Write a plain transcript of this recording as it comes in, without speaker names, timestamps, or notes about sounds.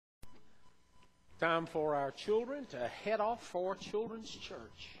Time for our children to head off for Children's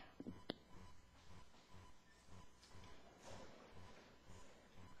Church.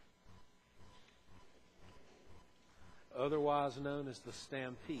 Otherwise known as the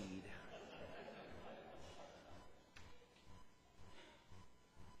Stampede.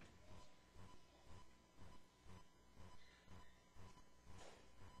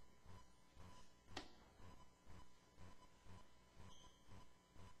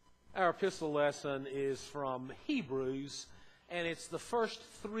 Our epistle lesson is from Hebrews, and it's the first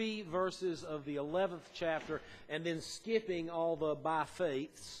 3 verses of the 11th chapter, and then skipping all the by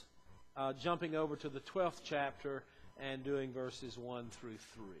faiths, jumping over to the 12th chapter and doing verses 1 through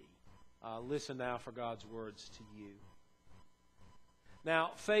 3. Listen now for God's words to you.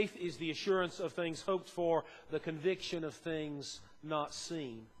 Now, faith is the assurance of things hoped for, the conviction of things not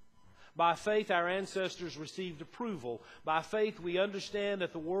seen. By faith our ancestors received approval. By faith we understand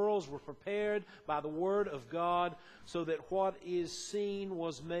that the worlds were prepared by the Word of God, so that what is seen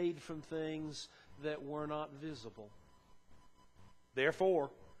was made from things that were not visible.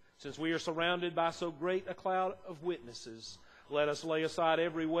 Therefore, since we are surrounded by so great a cloud of witnesses, let us lay aside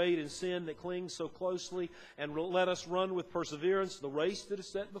every weight and sin that clings so closely, and let us run with perseverance the race that is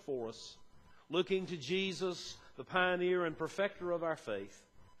set before us, looking to Jesus, the pioneer and perfecter of our faith,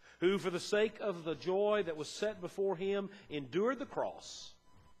 who for the sake of the joy that was set before him endured the cross,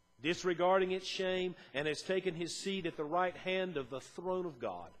 disregarding its shame, and has taken his seat at the right hand of the throne of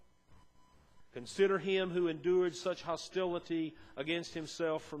God. Consider him who endured such hostility against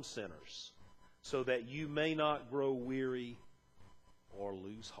himself from sinners, so that you may not grow weary or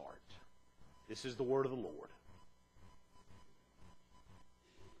lose heart. This is the word of the Lord.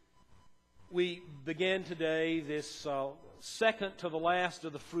 We begin today this second to the last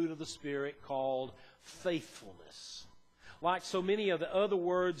of the fruit of the Spirit called faithfulness. Like so many of the other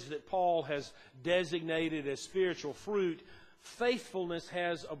words that Paul has designated as spiritual fruit, faithfulness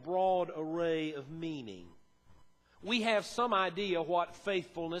has a broad array of meaning. We have some idea what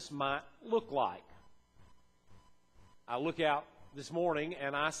faithfulness might look like. I look out this morning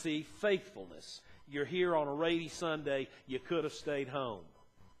and I see faithfulness. You're here on a rainy Sunday, you could have stayed home.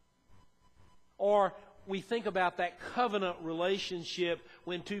 Or we think about that covenant relationship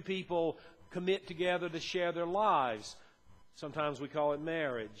when two people commit together to share their lives. Sometimes we call it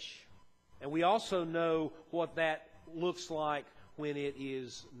marriage. And we also know what that looks like when it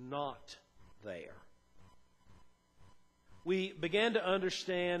is not there. We begin to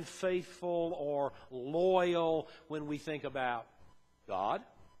understand faithful or loyal when we think about God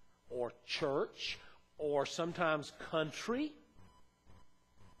or church or sometimes country,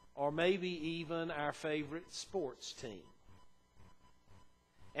 or maybe even our favorite sports team.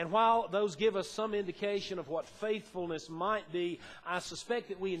 And while those give us some indication of what faithfulness might be, I suspect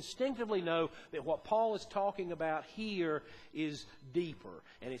that we instinctively know that what Paul is talking about here is deeper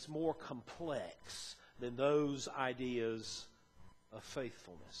and it's more complex than those ideas of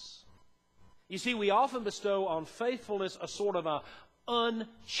faithfulness. You see, we often bestow on faithfulness a sort of an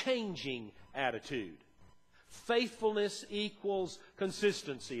unchanging attitude. Faithfulness equals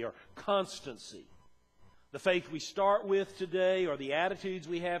consistency or constancy. The faith we start with today or the attitudes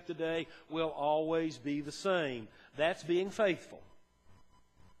we have today will always be the same. That's being faithful.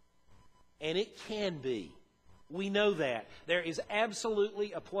 And it can be. We know that. There is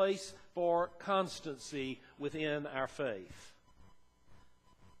absolutely a place for constancy within our faith.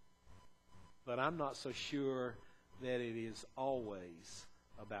 But I'm not so sure that it is always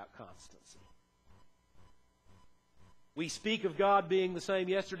about constancy. We speak of God being the same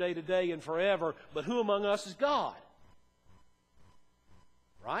yesterday, today, and forever, but who among us is God?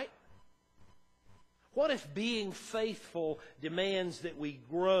 Right? What if being faithful demands that we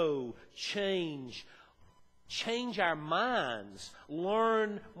grow, change our minds,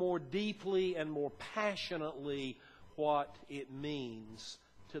 learn more deeply and more passionately what it means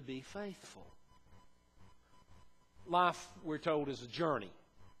to be faithful? Life, we're told, is a journey.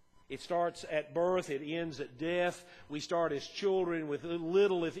 It starts at birth, it ends at death. We start as children with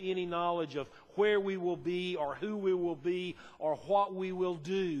little, if any, knowledge of where we will be or who we will be or what we will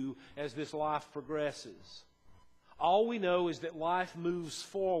do as this life progresses. All we know is that life moves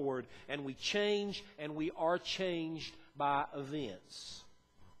forward and we change and we are changed by events.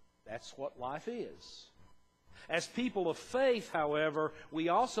 That's what life is. As people of faith, however, we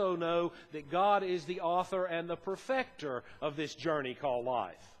also know that God is the author and the perfecter of this journey called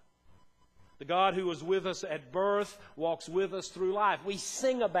life. The God who was with us at birth walks with us through life. We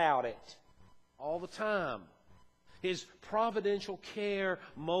sing about it all the time. His providential care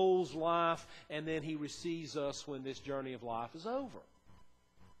molds life, and then He receives us when this journey of life is over.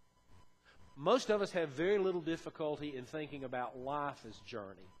 Most of us have very little difficulty in thinking about life as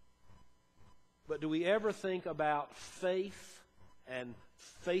journey. But do we ever think about faith and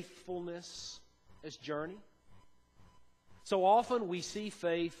faithfulness as journey? So often we see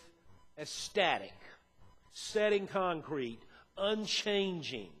faith as static, set in concrete,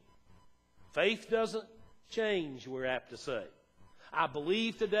 unchanging. Faith doesn't change, we're apt to say. I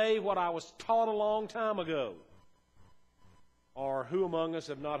believe today what I was taught a long time ago. Or who among us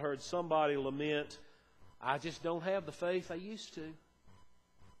have not heard somebody lament, I just don't have the faith I used to.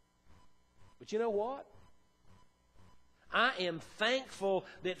 But you know what? I am thankful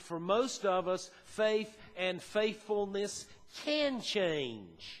that for most of us, faith and faithfulness can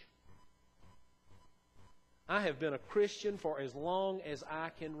change. I have been a Christian for as long as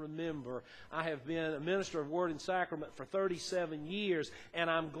I can remember. I have been a minister of Word and Sacrament for 37 years,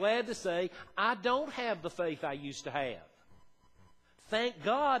 and I'm glad to say I don't have the faith I used to have. Thank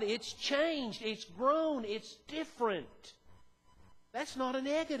God it's changed, it's grown, it's different. That's not a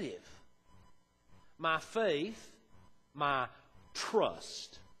negative. My faith, my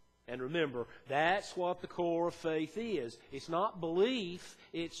trust. And remember, that's what the core of faith is. It's not belief,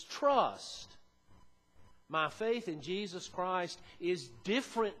 it's trust. My faith in Jesus Christ is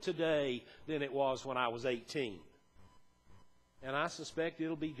different today than it was when I was 18. And I suspect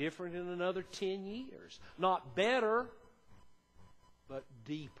it'll be different in another 10 years. Not better, but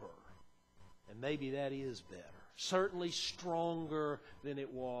deeper. And maybe that is better. Certainly stronger than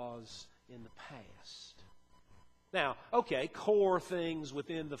it was in the past. Now, okay, core things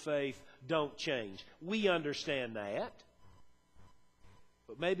within the faith don't change. We understand that.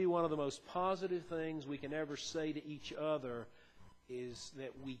 But maybe one of the most positive things we can ever say to each other is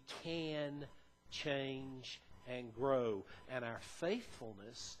that we can change and grow. And our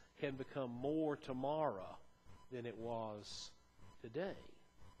faithfulness can become more tomorrow than it was today.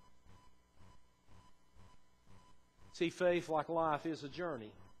 See, faith, like life, is a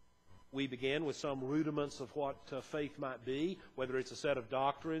journey. We begin with some rudiments of what faith might be, whether it's a set of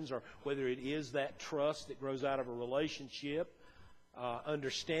doctrines or whether it is that trust that grows out of a relationship,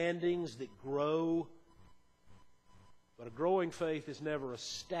 understandings that grow. But a growing faith is never a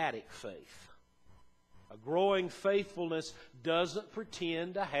static faith. A growing faithfulness doesn't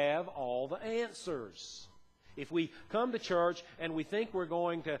pretend to have all the answers. If we come to church and we think we're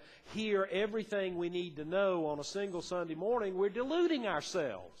going to hear everything we need to know on a single Sunday morning, we're deluding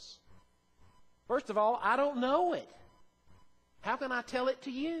ourselves. First of all, I don't know it. How can I tell it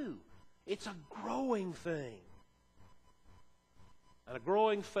to you? It's a growing thing. And a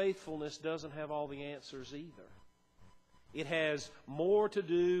growing faithfulness doesn't have all the answers either. It has more to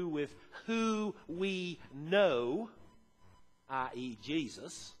do with who we know, i.e.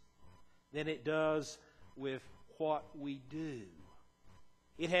 Jesus, than it does with what we do.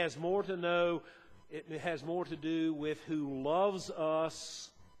 It has more to do with who loves us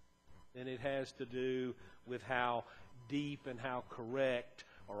than it has to do with how deep and how correct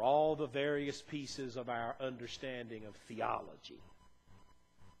are all the various pieces of our understanding of theology.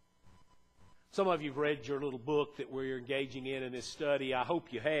 Some of you have read your little book that we're engaging in this study. I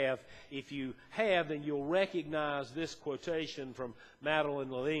hope you have. If you have, then you'll recognize this quotation from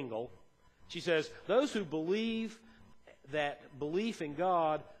Madeleine L'Engle. She says, those who believe that belief in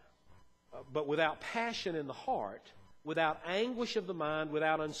God, but without passion in the heart, without anguish of the mind,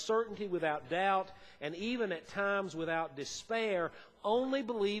 without uncertainty, without doubt, and even at times without despair, only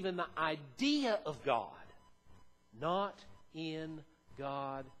believe in the idea of God, not in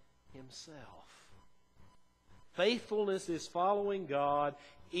God Himself. Faithfulness is following God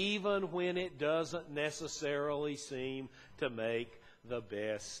even when it doesn't necessarily seem to make the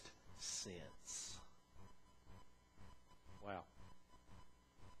best sense. Wow.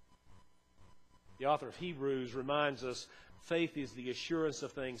 The author of Hebrews reminds us faith is the assurance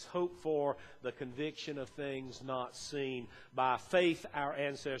of things hoped for, the conviction of things not seen. By faith, our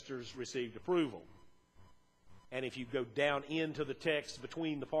ancestors received approval. And if you go down into the text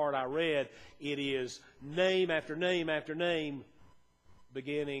between the part I read, it is name after name after name,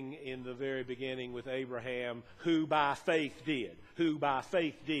 beginning in the very beginning with Abraham, who by faith did, who by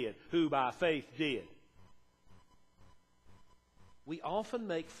faith did, who by faith did. We often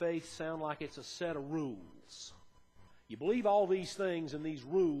make faith sound like it's a set of rules. You believe all these things and these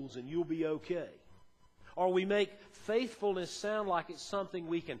rules and you'll be okay. Or we make faithfulness sound like it's something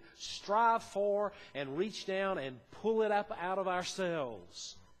we can strive for and reach down and pull it up out of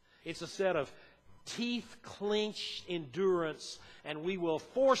ourselves. It's a set of teeth-clenched endurance, and we will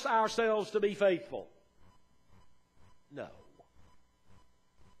force ourselves to be faithful. No.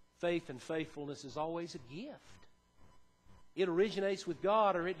 Faith and faithfulness is always a gift. It originates with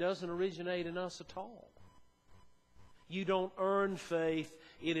God, or it doesn't originate in us at all. You don't earn faith.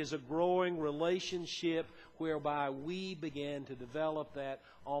 It is a growing relationship whereby we begin to develop that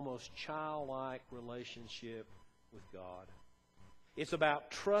almost childlike relationship with God. It's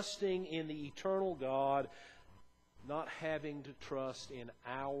about trusting in the eternal God, not having to trust in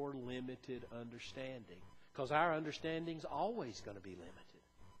our limited understanding. Because our understanding's always going to be limited.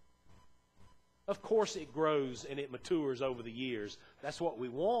 Of course it grows and it matures over the years. That's what we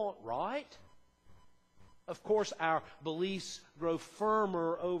want, right? Of course our beliefs grow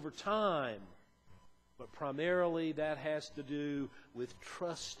firmer over time. But primarily that has to do with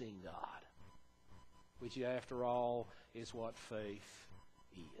trusting God, which after all is what faith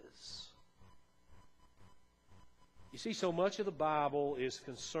is. You see, so much of the Bible is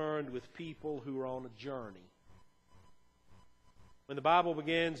concerned with people who are on a journey. When the Bible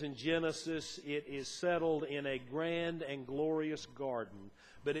begins in Genesis, it is settled in a grand and glorious garden.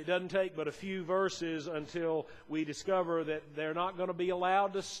 But it doesn't take but a few verses until we discover that they're not going to be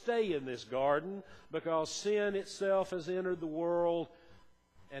allowed to stay in this garden because sin itself has entered the world,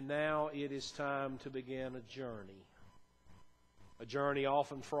 and now it is time to begin a journey. A journey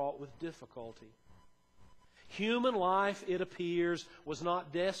often fraught with difficulty. Human life, it appears, was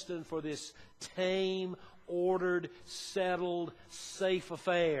not destined for this tame, ordered, settled, safe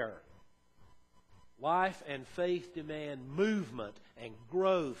affair. Life and faith demand movement and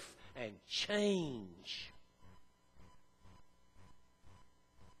growth and change.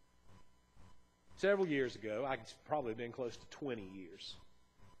 Several years ago, it's probably been close to 20 years,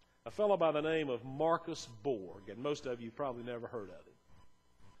 a fellow by the name of Marcus Borg, and most of you probably never heard of him,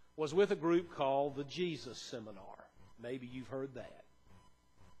 was with a group called the Jesus Seminar. Maybe you've heard that.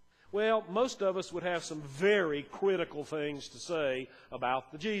 Well, most of us would have some very critical things to say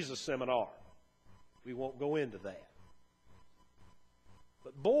about the Jesus Seminar. We won't go into that.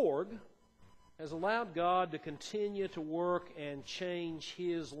 But Borg has allowed God to continue to work and change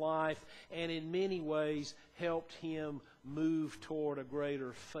his life, and in many ways helped him move toward a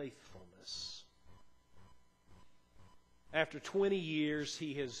greater faithfulness. After 20 years,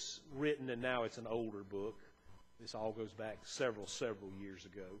 he has written, and now it's an older book. This all goes back several years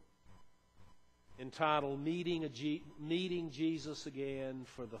ago, entitled Meeting Jesus Again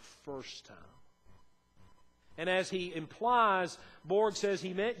for the First Time. And as he implies, Borg says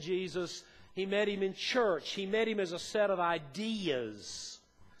he met Jesus, he met him in church, he met him as a set of ideas,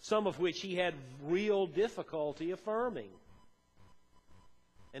 some of which he had real difficulty affirming.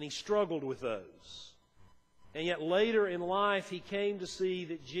 And he struggled with those. And yet later in life he came to see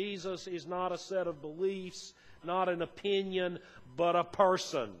that Jesus is not a set of beliefs, not an opinion, but a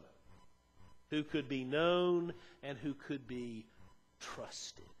person who could be known and who could be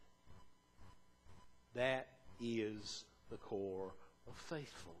trusted. That is the core of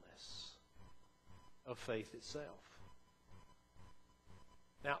faithfulness, of faith itself.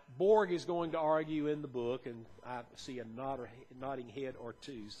 Now, Borg is going to argue in the book, and I see a nodding head or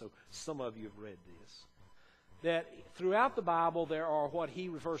two, so some of you have read this, that throughout the Bible there are what he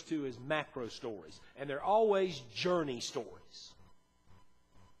refers to as macro stories, and they're always journey stories.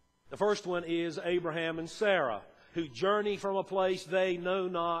 The first one is Abraham and Sarah, who journey from a place they know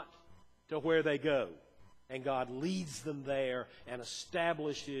not to where they go. And God leads them there and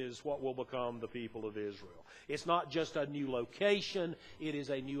establishes what will become the people of Israel. It's not just a new location, it is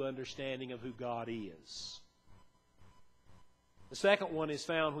a new understanding of who God is. The second one is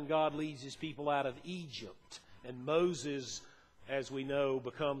found when God leads his people out of Egypt, and Moses, as we know,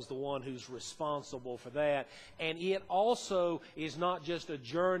 becomes the one who's responsible for that. And it also is not just a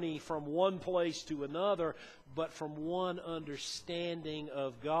journey from one place to another, but from one understanding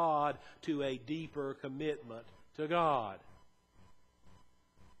of God to a deeper commitment to God.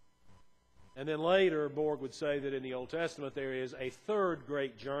 And then later, Borg would say that in the Old Testament there is a third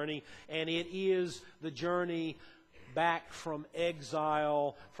great journey, and it is the journey back from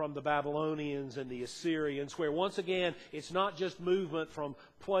exile from the Babylonians and the Assyrians, where once again it's not just movement from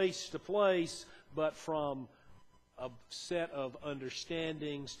place to place, but from a set of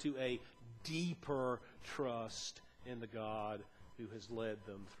understandings to a deeper trust in the God who has led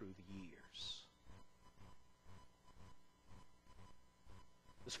them through the years.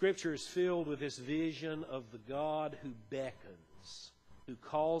 The Scripture is filled with this vision of the God who beckons, who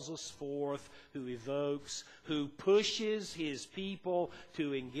calls us forth, who evokes, who pushes his people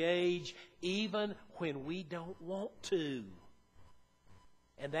to engage even when we don't want to.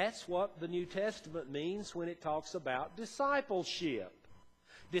 And that's what the New Testament means when it talks about discipleship.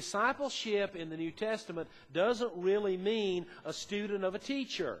 Discipleship in the New Testament doesn't really mean a student of a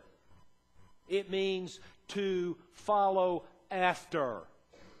teacher. It means to follow after.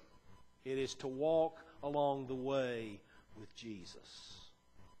 It is to walk along the way with Jesus.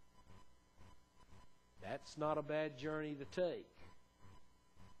 That's not a bad journey to take,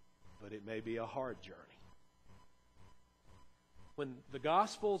 but it may be a hard journey. When the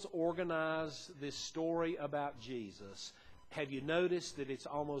Gospels organize this story about Jesus, have you noticed that it's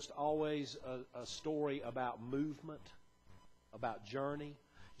almost always a story about movement, about journey?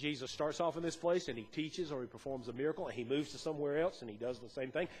 Jesus starts off in this place and he teaches or he performs a miracle, and he moves to somewhere else and he does the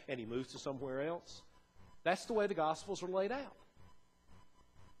same thing and he moves to somewhere else. That's the way the Gospels are laid out.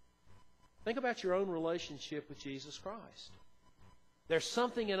 Think about your own relationship with Jesus Christ. There's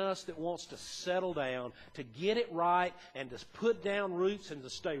something in us that wants to settle down, to get it right, and to put down roots and to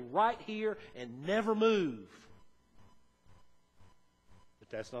stay right here and never move. But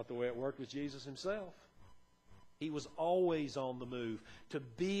that's not the way it worked with Jesus himself. He was always on the move. To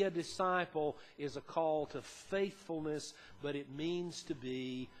be a disciple is a call to faithfulness, but it means to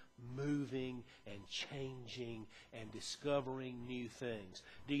be moving and changing and discovering new things.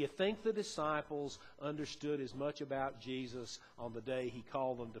 Do you think the disciples understood as much about Jesus on the day he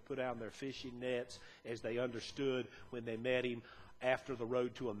called them to put out their fishing nets as they understood when they met him after the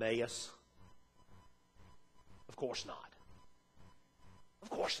road to Emmaus? Of course not.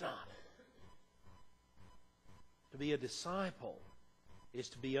 Of course not. To be a disciple is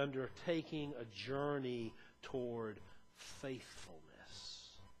to be undertaking a journey toward faithfulness.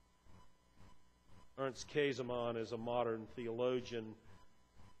 Ernst Käsemann is a modern theologian,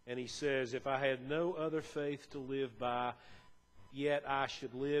 and he says, if I had no other faith to live by, yet I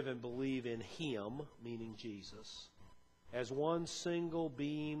should live and believe in Him, meaning Jesus, as one single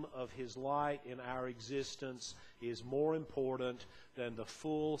beam of His light in our existence is more important than the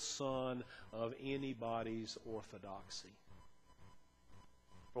full sun of anybody's orthodoxy.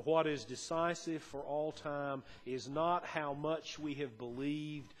 For what is decisive for all time is not how much we have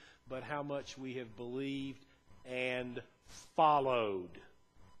believed, but how much we have believed and followed,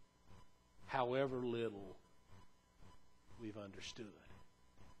 however little we've understood.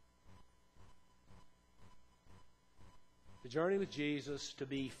 The journey with Jesus, to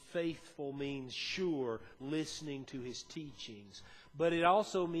be faithful, means sure listening to His teachings, but it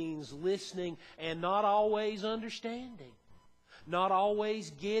also means listening and not always understanding. Not always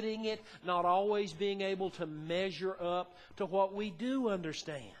getting it, not always being able to measure up to what we do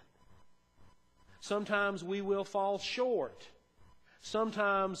understand. Sometimes we will fall short.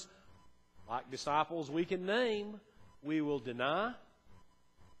 Sometimes, like disciples we can name, we will deny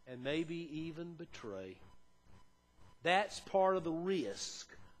and maybe even betray. That's part of the risk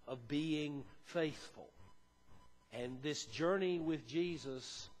of being faithful. And this journey with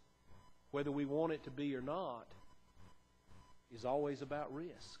Jesus, whether we want it to be or not, is always about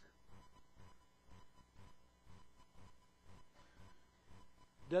risk.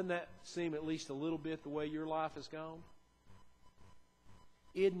 Doesn't that seem at least a little bit the way your life has gone?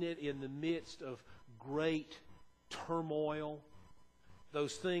 Isn't it in the midst of great turmoil,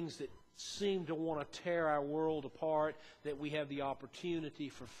 those things that seem to want to tear our world apart, that we have the opportunity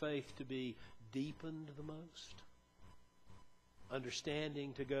for faith to be deepened the most?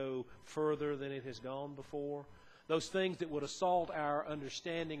 Understanding to go further than it has gone before? Those things that would assault our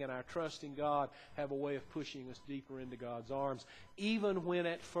understanding and our trust in God have a way of pushing us deeper into God's arms, even when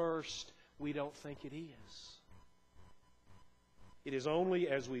at first we don't think it is. It is only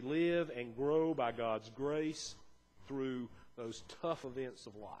as we live and grow by God's grace through those tough events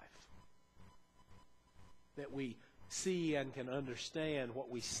of life that we see and can understand what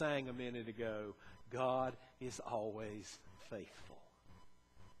we sang a minute ago. God is always faithful.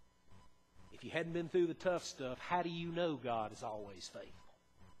 If you hadn't been through the tough stuff, how do you know God is always faithful?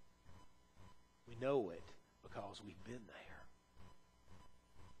 We know it because we've been there.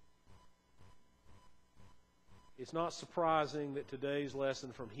 It's not surprising that today's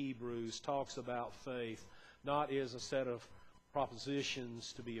lesson from Hebrews talks about faith not as a set of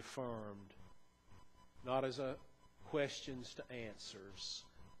propositions to be affirmed, not as a questions to answers,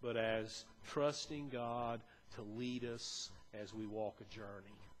 but as trusting God to lead us as we walk a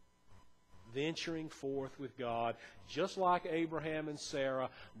journey. Venturing forth with God, just like Abraham and Sarah,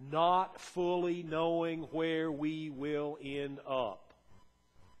 not fully knowing where we will end up.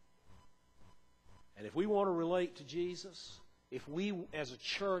 And if we want to relate to Jesus, if we as a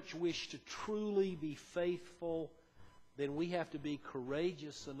church wish to truly be faithful, then we have to be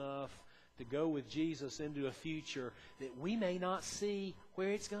courageous enough to go with Jesus into a future that we may not see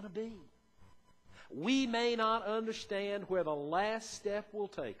where it's going to be. We may not understand where the last step will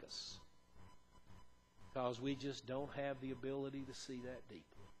take us, because we just don't have the ability to see that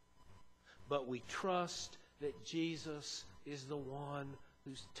deeply. But we trust that Jesus is the one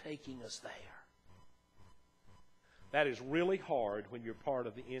who's taking us there. That is really hard when you're part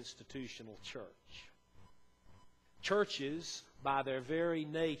of the institutional church. Churches, by their very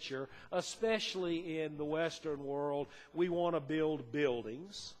nature, especially in the Western world, we want to build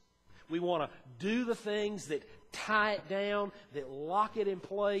buildings. We want to do the things that tie it down, that lock it in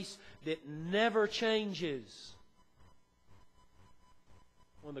place, that never changes.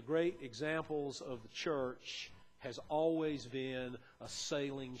 One of the great examples of the church has always been a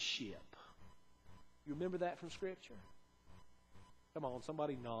sailing ship. You remember that from Scripture? Come on,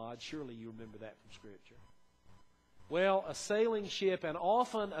 somebody nod. Surely you remember that from Scripture. Well, a sailing ship, and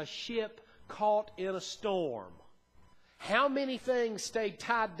often a ship caught in a storm. How many things stay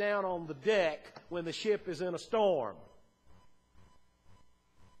tied down on the deck when the ship is in a storm?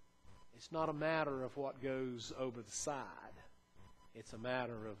 It's not a matter of what goes over the side. It's a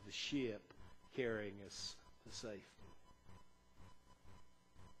matter of the ship carrying us to safety.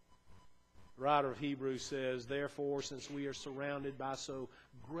 The writer of Hebrews says, "Therefore, since we are surrounded by so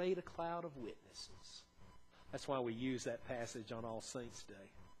great a cloud of witnesses." That's why we use that passage on All Saints'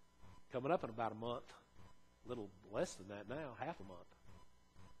 Day. Coming up in about a month. A little less than that now, half a month.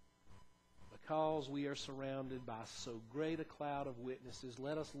 Because we are surrounded by so great a cloud of witnesses,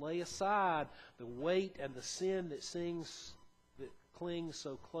 let us lay aside the weight and the sin that clings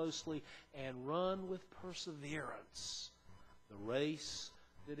so closely, and run with perseverance the race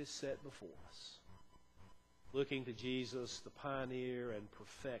that is set before us, looking to Jesus, the pioneer and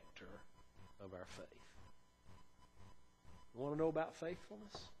perfecter of our faith. You want to know about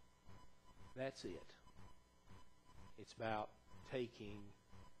faithfulness? That's it. It's about taking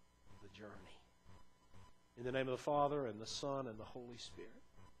the journey. In the name of the Father, and the Son, and the Holy Spirit.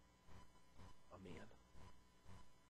 Amen.